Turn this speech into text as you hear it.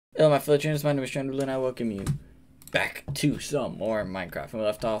Hello my fellow trainers, my name is Trendul and I welcome you back to some more Minecraft. When we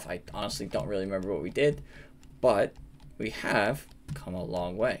left off, I honestly don't really remember what we did, but we have come a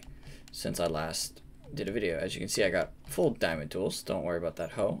long way since I last did a video. As you can see, I got full diamond tools. Don't worry about that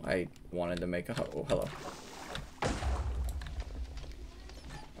hoe. I wanted to make a hoe. Oh, hello.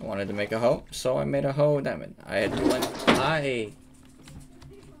 I wanted to make a hoe, so I made a hoe diamond. I had plenty.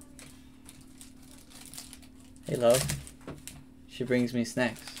 Hey, love. She brings me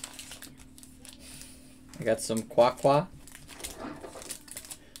snacks. I got some quack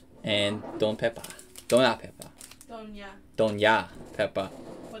and Don Peppa. Dona Peppa. Donya. Donya Peppa.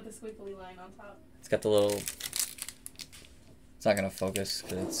 With the squiggly line on top. It's got the little... It's not gonna focus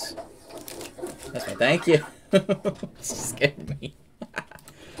because it's... That's my thank you. She scared me.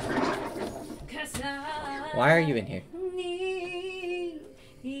 Why are you in here?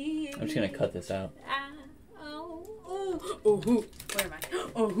 I'm just gonna cut this out. Oh, who? Where am I?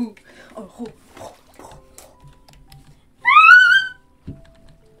 Oh, who? Oh, who?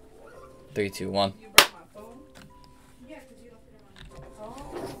 3, 2, 1. You broke my phone? Yeah, because you don't fit it on your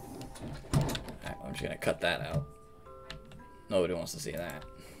phone. Alright, I'm just gonna cut that out. Nobody wants to see that.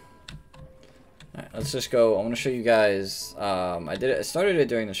 Alright, let's just go. I'm gonna show you guys. I started it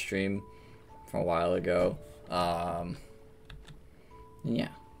during the stream from a while ago. Yeah.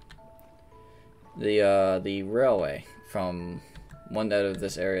 The railway from one end of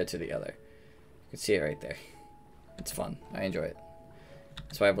this area to the other. You can see it right there. It's fun. I enjoy it.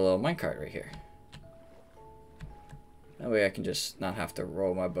 That's why I have a little minecart right here. That way I can just not have to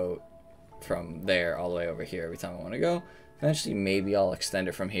row my boat from there all the way over here every time I want to go. Eventually, maybe I'll extend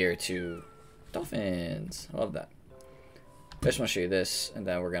it from here to dolphins. I love that. I just want to show you this, and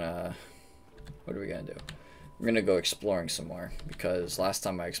then we're gonna... What are we gonna do? We're gonna go exploring some more, because last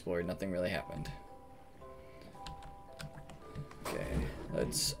time I explored, nothing really happened. Okay,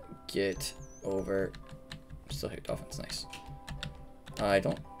 let's get over... Still hear dolphins, nice. I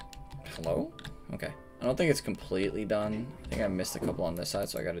don't... Hello? Okay. I don't think it's completely done. I think I missed a couple on this side,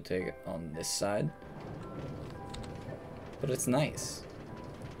 so I gotta take it on this side. But it's nice.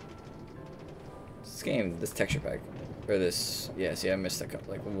 This game, this texture pack, or this... Yeah, see, I missed a couple,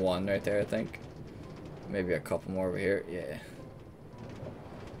 like one right there, I think. Maybe a couple more over here. Yeah.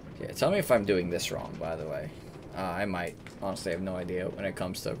 Yeah, tell me if I'm doing this wrong, by the way. I might. Honestly, I have no idea when it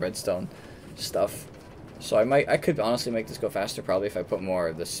comes to redstone stuff. So I could honestly make this go faster probably if I put more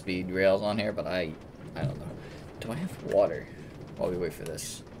of the speed rails on here, but I don't know. Do I have water while we wait for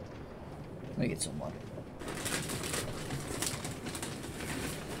this? Let me get some water.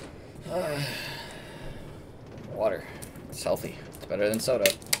 Water. It's healthy. It's better than soda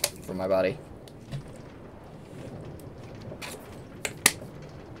for my body.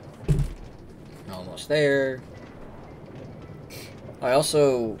 Almost there. I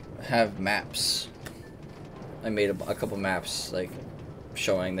also have maps. I made a couple maps, like,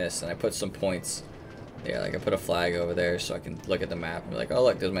 showing this, and I put some points there. Like, I put a flag over there so I can look at the map and be like, oh,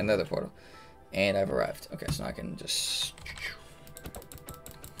 look, there's my nether portal. And I've arrived. Okay, so now I can just...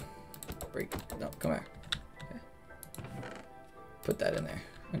 Break. No, come here. Okay. Put that in there.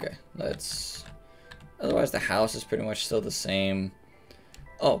 Okay, let's... Otherwise, the house is pretty much still the same.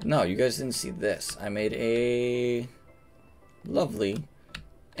 Oh, no, you guys didn't see this. I made a lovely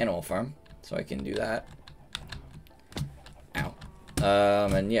animal farm, so I can do that.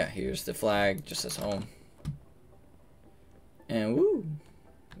 And yeah, here's the flag, just as home. And woo!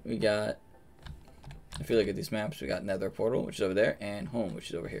 We got, if you look at these maps, we got nether portal, which is over there, and home, which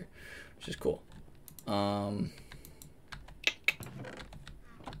is over here, which is cool. 1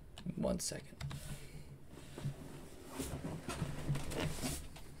 second.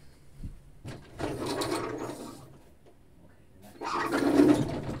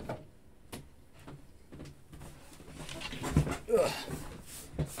 Ugh.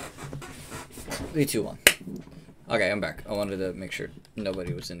 3, 2, 1. Okay, I'm back. I wanted to make sure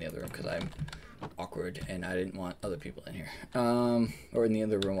nobody was in the other room because I'm awkward and I didn't want other people in here. Or in the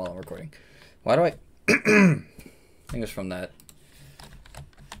other room while I'm recording. Why do I... I think it's from that.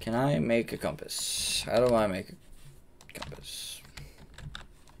 Can I make a compass? How do I make a compass?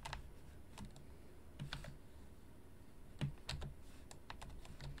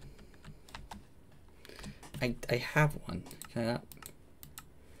 I have one. Can I not?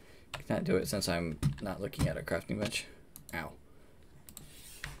 Can I do it since I'm not looking at a crafting bench? Ow.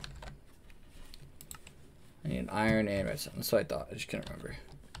 I need iron and redstone. That's what I thought. I just couldn't remember.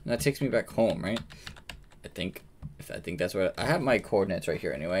 And that takes me back home, right? I think. I think that's what I have my coordinates right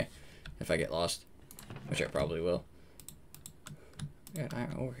here anyway. If I get lost, which I probably will. I got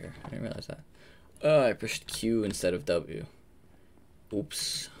iron over here. I didn't realize that. I pushed Q instead of W.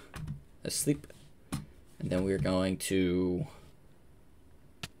 Oops. asleep. And then we're going to...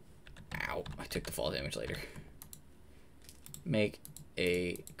 Ow, I took the fall damage later. Make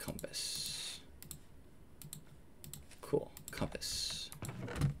a compass. Cool, compass.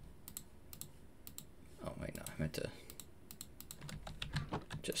 Oh, wait, no, I meant to...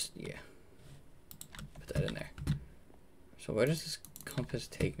 Just, yeah. Put that in there. So where does this compass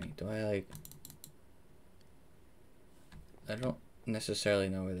take me? Do I, like... I don't necessarily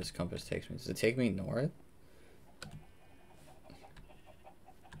know where this compass takes me. Does it take me north?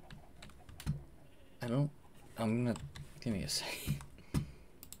 I don't... I'm gonna... Give me a second.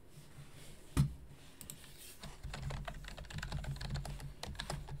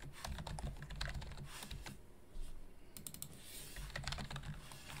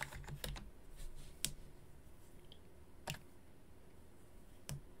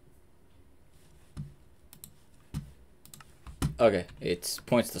 Okay, it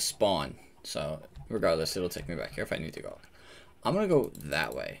points to spawn, so regardless, it'll take me back here if I need to go. I'm gonna go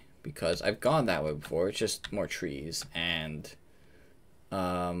that way because I've gone that way before. It's just more trees and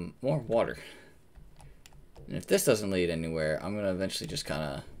more water. And if this doesn't lead anywhere, I'm gonna eventually just kind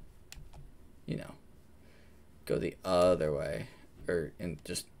of, you know, go the other way and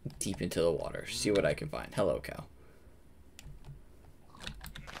just deep into the water. See what I can find. Hello, cow.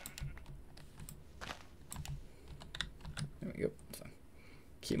 There we go.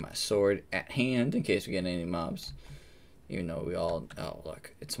 Keep my sword at hand in case we get any mobs. Even though we all... Oh,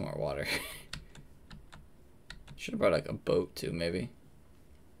 look. It's more water. Should have brought, like, a boat, too, maybe.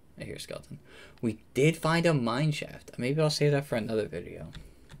 I hear a skeleton. We did find a mine shaft. Maybe I'll save that for another video.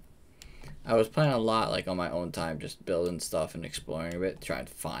 I was playing a lot, like, on my own time, just building stuff and exploring a bit, trying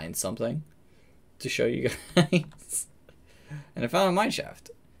to find something to show you guys. And I found a mine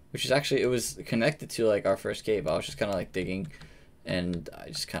shaft, which is actually... It was connected to, like, our first cave. I was just kind of, like, digging... And I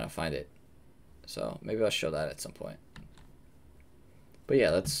just kind of find it. So maybe I'll show that at some point. But yeah,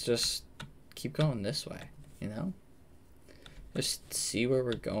 let's just keep going this way, you know? Just see where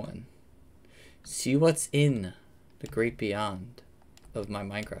we're going. See what's in the great beyond of my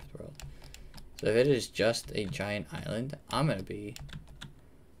Minecraft world. So if it is just a giant island, I'm going to be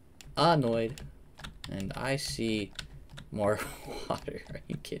annoyed. And I see more water. Are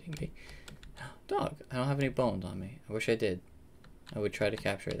you kidding me? Dog, I don't have any bones on me. I wish I did. I would try to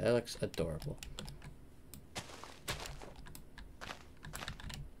capture it. That looks adorable.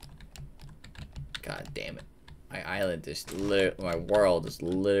 God damn it. My island is my world is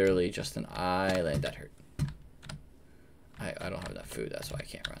literally just an island. That hurt. I don't have enough food, that's why I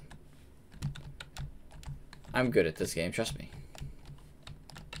can't run. I'm good at this game, trust me.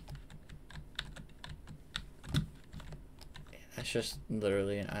 That's just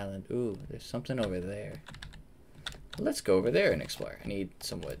literally an island. Ooh, there's something over there. Let's go over there and explore. I need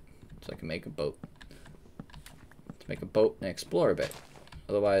some wood so I can make a boat. Let's make a boat and explore a bit.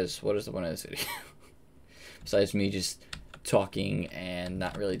 Otherwise, what is the point of this video? Besides me just talking and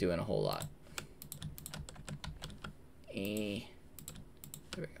not really doing a whole lot. There we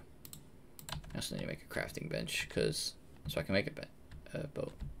go. I also need to make a crafting bench so I can make a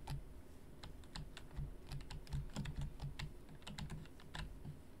boat.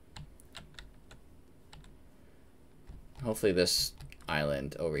 Hopefully this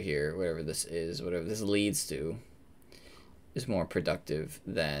island over here, whatever this is, whatever this leads to, is more productive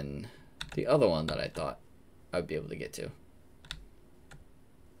than the other one that I thought I'd be able to get to.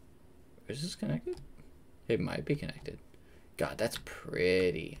 Is this connected? It might be connected. God, that's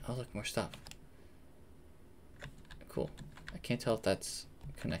pretty. Oh, look, more stuff. Cool. I can't tell if that's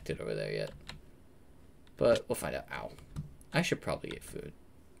connected over there yet. But we'll find out. Ow. I should probably get food.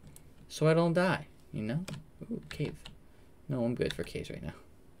 So I don't die, you know? Ooh, cave. No, I'm good for caves right now.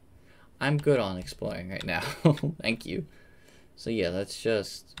 I'm good on exploring right now. Thank you. So yeah, let's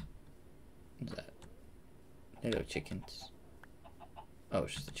just... What's that? Hello, chickens. Oh,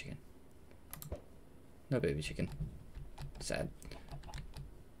 it's just a chicken. No baby chicken. Sad.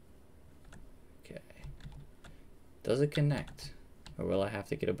 Okay. Does it connect? Or will I have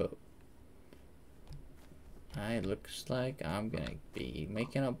to get a boat? It looks like I'm gonna be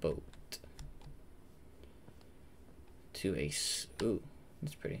making a boat. To a... Ooh,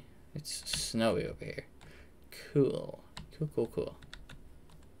 that's pretty. It's snowy over here. Cool. Cool, cool, cool.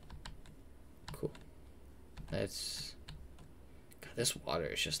 Cool. That's... God, this water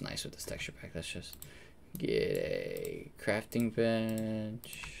is just nice with this texture pack. Let's just get a crafting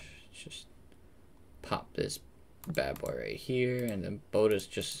bench. Just pop this bad boy right here. And then boat is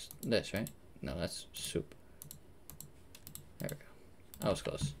just this, right? No, that's soup. There we go. That was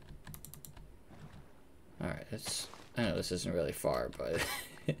close. Alright, let's... I know this isn't really far, but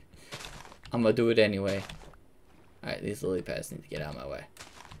I'm gonna do it anyway. Alright, these lily pads need to get out of my way.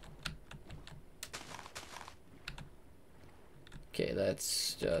 Okay,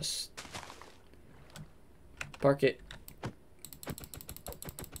 let's just park it.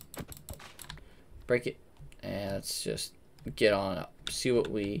 Break it. And let's just get on up. See what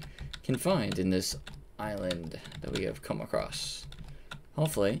we can find in this island that we have come across.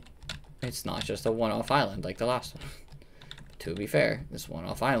 Hopefully, it's not just a one-off island like the last one. To be fair, this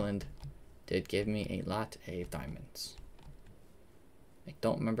one-off island did give me a lot of diamonds. I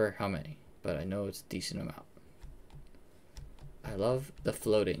don't remember how many, but I know it's a decent amount. I love the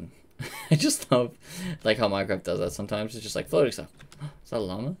floating. I just love like how Minecraft does that sometimes. It's just like floating stuff. Is that a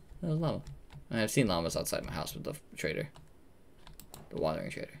llama? That's a llama. I've seen llamas outside my house with the trader. The wandering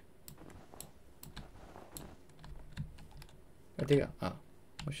trader. Where'd they go? Oh,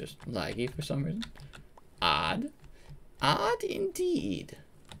 it was just laggy for some reason. Odd. Odd indeed.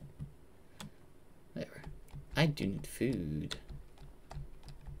 Whatever. I do need food.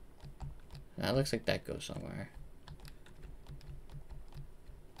 That looks like that goes somewhere.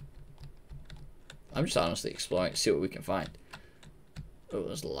 I'm just honestly exploring to see what we can find. Oh,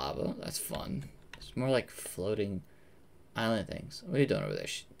 there's lava. That's fun. It's more like floating island things. What are you doing over there,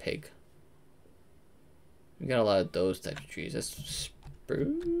 pig? We got a lot of those types of trees. That's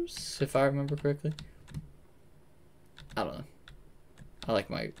spruce, if I remember correctly. I don't know. I like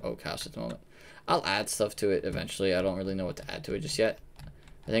my oak house at the moment. I'll add stuff to it eventually. I don't really know what to add to it just yet.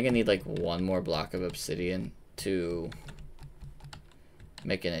 I think I need like one more block of obsidian to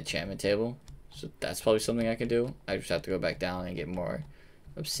make an enchantment table. So that's probably something I can do. I just have to go back down and get more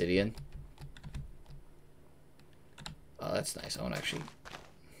obsidian. Oh, that's nice. I want to actually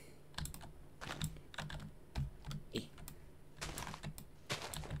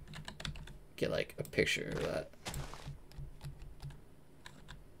get like a picture of that.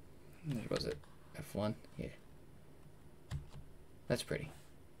 What was it? F1? Yeah. That's pretty.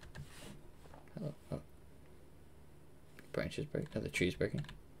 Oh, oh. Branches break. Oh, the trees breaking.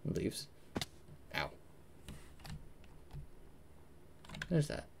 Leaves. Ow. What is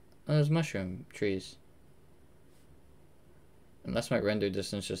that? Oh, there's mushroom trees. Unless my render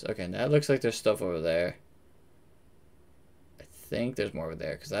distance just... Okay, that looks like there's stuff over there. I think there's more over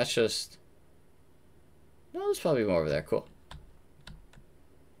there, because that's just... No, there's probably more over there. Cool.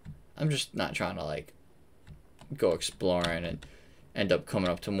 I'm just not trying to, like, go exploring and end up coming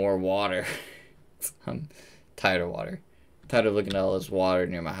up to more water. I'm tired of water. I'm tired of looking at all this water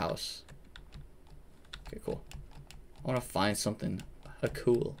near my house. Okay, cool. I want to find something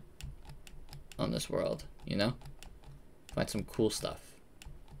cool on this world, you know? Find some cool stuff.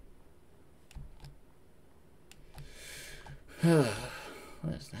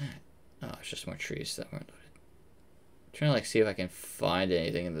 What is that? Oh, it's just more trees that weren't loaded. I'm trying to like see if I can find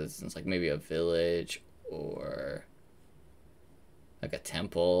anything in the distance, like maybe a village or like a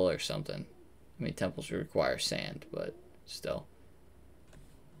temple or something. I mean, temples require sand, but still.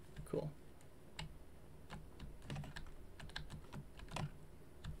 Cool.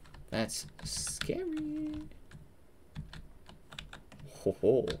 That's scary. Ho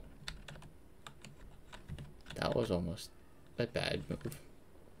ho. That was almost a bad move.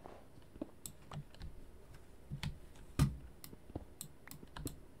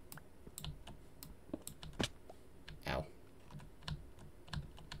 Ow.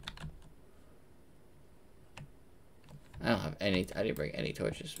 I don't have any, I didn't bring any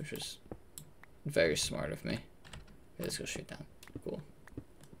torches, which was very smart of me. Okay, let's go straight down. Cool.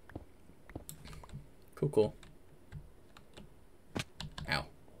 Cool, cool. Ow.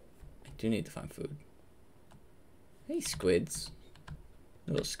 I do need to find food. Hey, squids.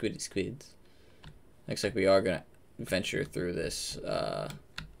 Little squiddy squids. Looks like we are gonna venture through this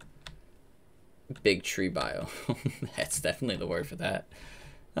big tree biome. That's definitely the word for that.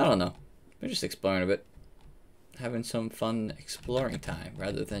 I don't know. We're just exploring a bit. Having some fun exploring time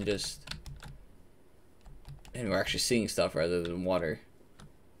rather than just... And we're actually seeing stuff rather than water.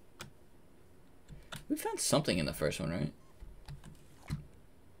 We found something in the first one, right?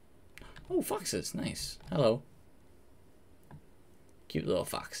 Oh, foxes. Nice. Hello. Cute little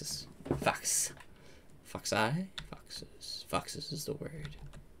foxes. Fox. Foxeye? Foxes. Foxes is the word.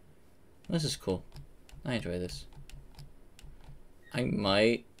 This is cool. I enjoy this. I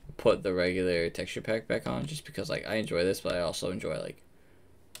might put the regular texture pack back on just because like I enjoy this, but I also enjoy like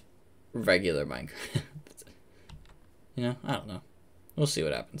regular Minecraft. You know, I don't know. We'll see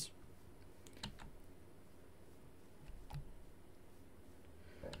what happens.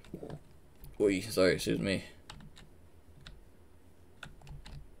 Oi, sorry, excuse me.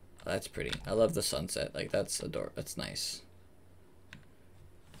 That's pretty. I love the sunset. Like that's adorable. That's nice.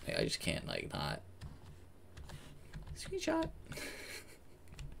 I I just can't like not screenshot. I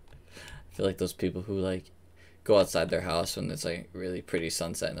feel like those people who like go outside their house when it's like really pretty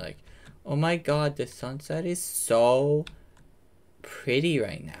sunset and they're like, oh my god, the sunset is so pretty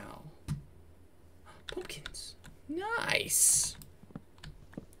right now. Pumpkins. Nice.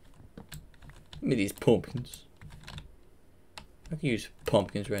 Give me these pumpkins. I can use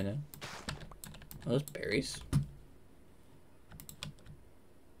pumpkins right now. Oh, those berries.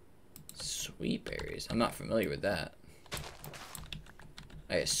 Sweet berries. I'm not familiar with that.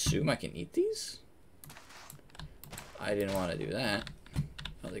 I assume I can eat these? I didn't want to do that.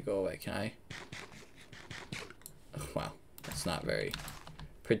 Oh, they go away. Can I? Oh, wow. That's not very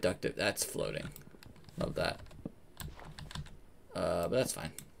productive. That's floating. Love that. But that's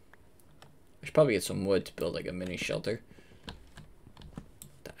fine. I should probably get some wood to build like a mini shelter.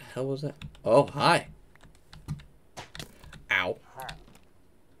 What the hell was that? Oh, hi. Ow.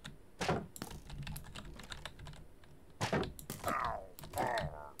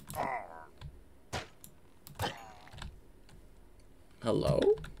 Hello?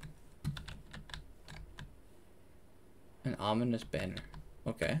 An ominous banner.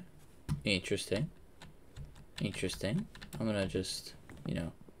 Okay. Interesting. Interesting. I'm gonna just, you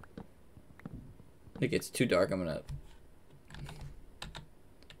know, if it gets too dark, I'm gonna...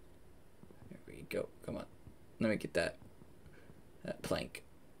 There we go. Come on. Let me get that plank,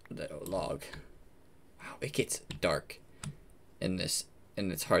 that log. Wow, it gets dark in this,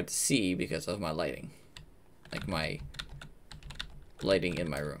 and it's hard to see because of my lighting. Like my lighting in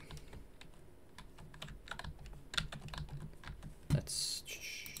my room. Let's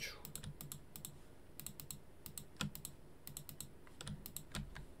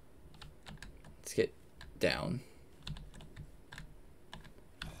get down.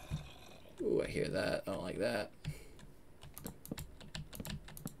 Ooh, I hear that. I don't like that.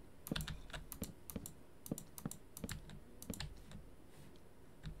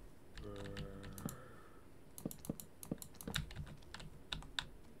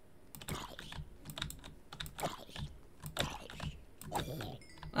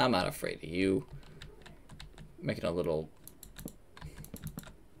 I'm not afraid of you. Making a little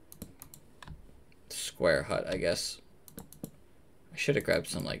square hut, I guess. I should have grabbed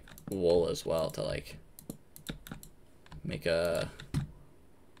some like wool as well to like make a... Oh,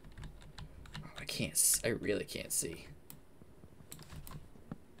 I really can't see.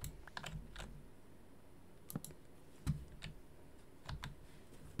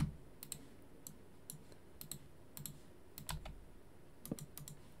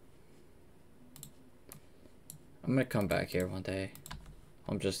 I'm gonna come back here one day.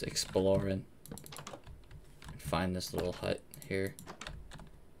 I'm just exploring and find this little hut here.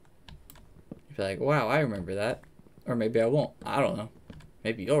 You'll be like, wow, I remember that. Or maybe I won't. I don't know.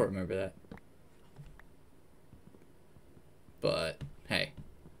 Maybe you'll remember that. But, hey.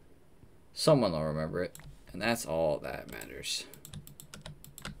 Someone will remember it. And that's all that matters.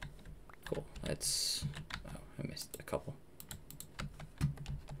 Cool. Let's... Oh, I missed a couple.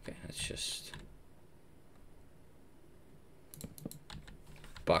 Okay, let's just...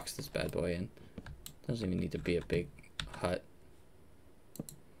 box this bad boy in. Doesn't even need to be a big hut.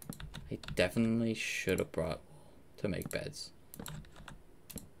 I definitely should have brought wool to make beds.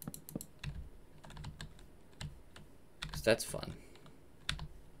 'Cause that's fun.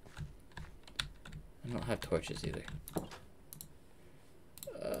 I don't have torches either.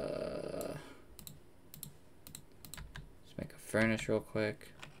 Let's make a furnace real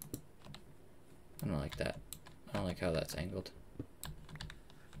quick. I don't like that. I don't like how that's angled.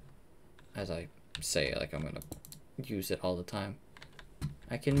 As I say, like I'm gonna use it all the time.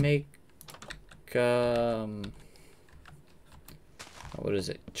 I can make what is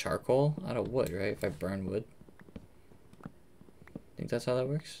it? Charcoal out of wood, right? If I burn wood. Think that's how that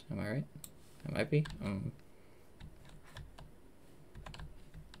works? Am I right? It might be.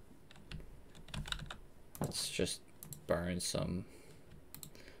 Let's just burn some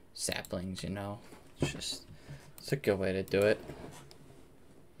saplings, you know. It's a good way to do it.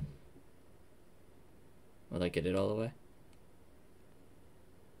 Will I get it all the way?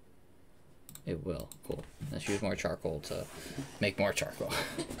 It will. Cool. Let's use more charcoal to make more charcoal.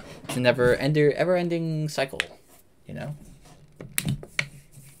 It's a ever-ending cycle, you know?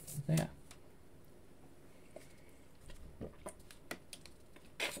 So, yeah.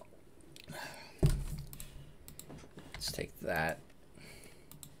 Let's take that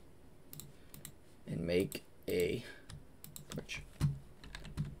and make a torch.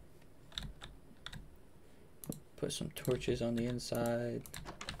 Put some torches on the inside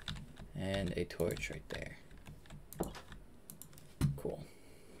and a torch right there. Cool.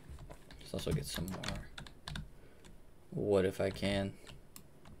 Let's also get some more wood if I can.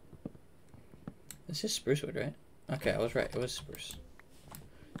 This is spruce wood, right? Okay, I was right. It was spruce.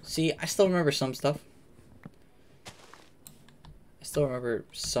 See, I still remember some stuff. I still remember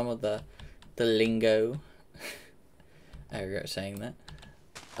some of the lingo. I regret saying that.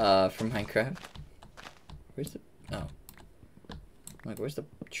 From Minecraft. Where's the... Oh. I'm like, where's the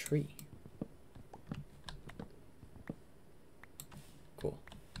tree? Cool.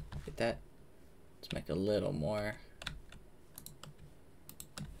 Get that. Let's make a little more.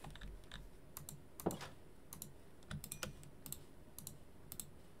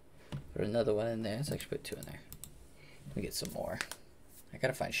 Put another one in there. Let's actually put 2 in there. Let me get some more. I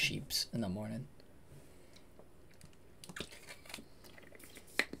gotta find sheeps in the morning.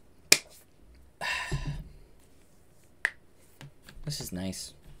 This is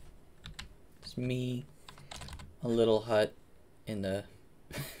nice. It's me, a little hut in the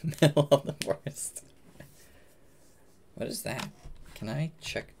middle of the forest. What is that? Can I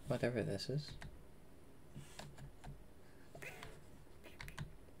check whatever this is?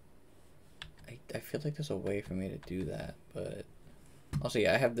 I feel like there's a way for me to do that, but also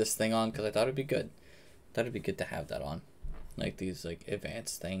yeah, I have this thing on because I thought it'd be good. Thought it'd be good to have that on, like these like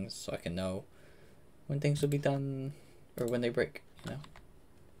advanced things, so I can know when things will be done or when they break. You know.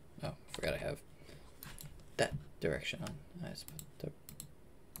 Oh, forgot I have that direction on. I just put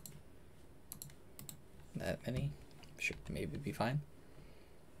that many. Should maybe be fine.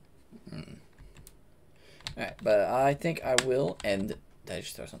 Alright, but I think I will end. Did I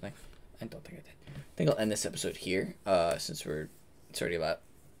just throw something? I don't think I did. I think I'll end this episode here, since it's already about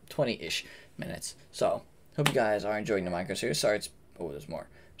 20-ish minutes. So, hope you guys are enjoying the Minecraft series. Sorry there's more.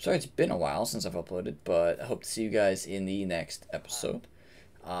 Sorry it's been a while since I've uploaded, but I hope to see you guys in the next episode.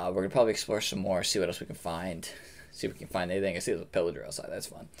 We're going to probably explore some more, see what else we can find. See if we can find anything. I see there's a pillager outside, that's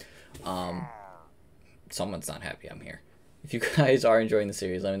fun. Someone's not happy I'm here. If you guys are enjoying the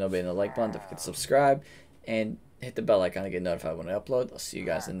series, let me know by hitting the like button, don't forget to subscribe, and hit the bell icon to get notified when I upload. I'll see you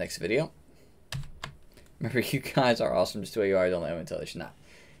guys in the next video. Remember, you guys are awesome just the way you are. Don't let anyone tell you you're not.